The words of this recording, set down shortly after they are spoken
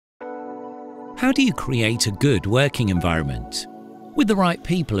How do you create a good working environment? With the right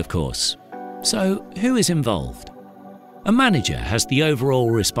people, of course. So, who is involved? A manager has the overall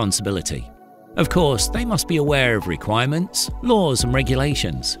responsibility. Of course, they must be aware of requirements, laws and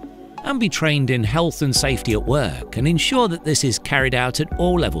regulations, and be trained in health and safety at work and ensure that this is carried out at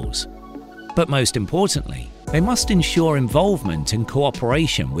all levels. But most importantly, they must ensure involvement and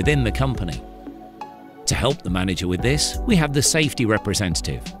cooperation within the company. To help the manager with this, we have the safety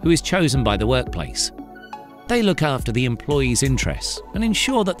representative, who is chosen by the workplace. They look after the employees' interests and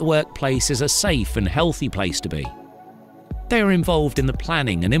ensure that the workplace is a safe and healthy place to be. They are involved in the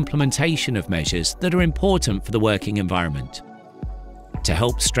planning and implementation of measures that are important for the working environment. To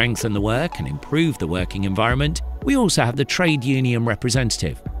help strengthen the work and improve the working environment, we also have the trade union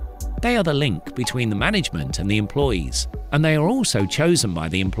representative. They are the link between the management and the employees, and they are also chosen by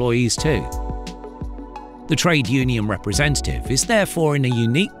the employees too. The trade union representative is therefore in a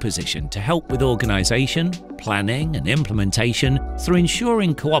unique position to help with organisation, planning and implementation through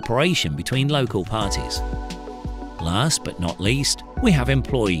ensuring cooperation between local parties. Last but not least, we have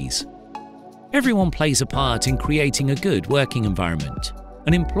employees. Everyone plays a part in creating a good working environment,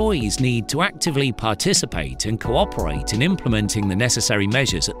 and employees need to actively participate and cooperate in implementing the necessary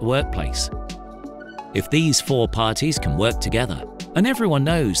measures at the workplace. If these four parties can work together, and everyone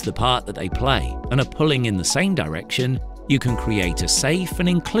knows the part that they play and are pulling in the same direction, you can create a safe and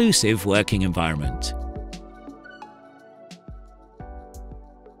inclusive working environment.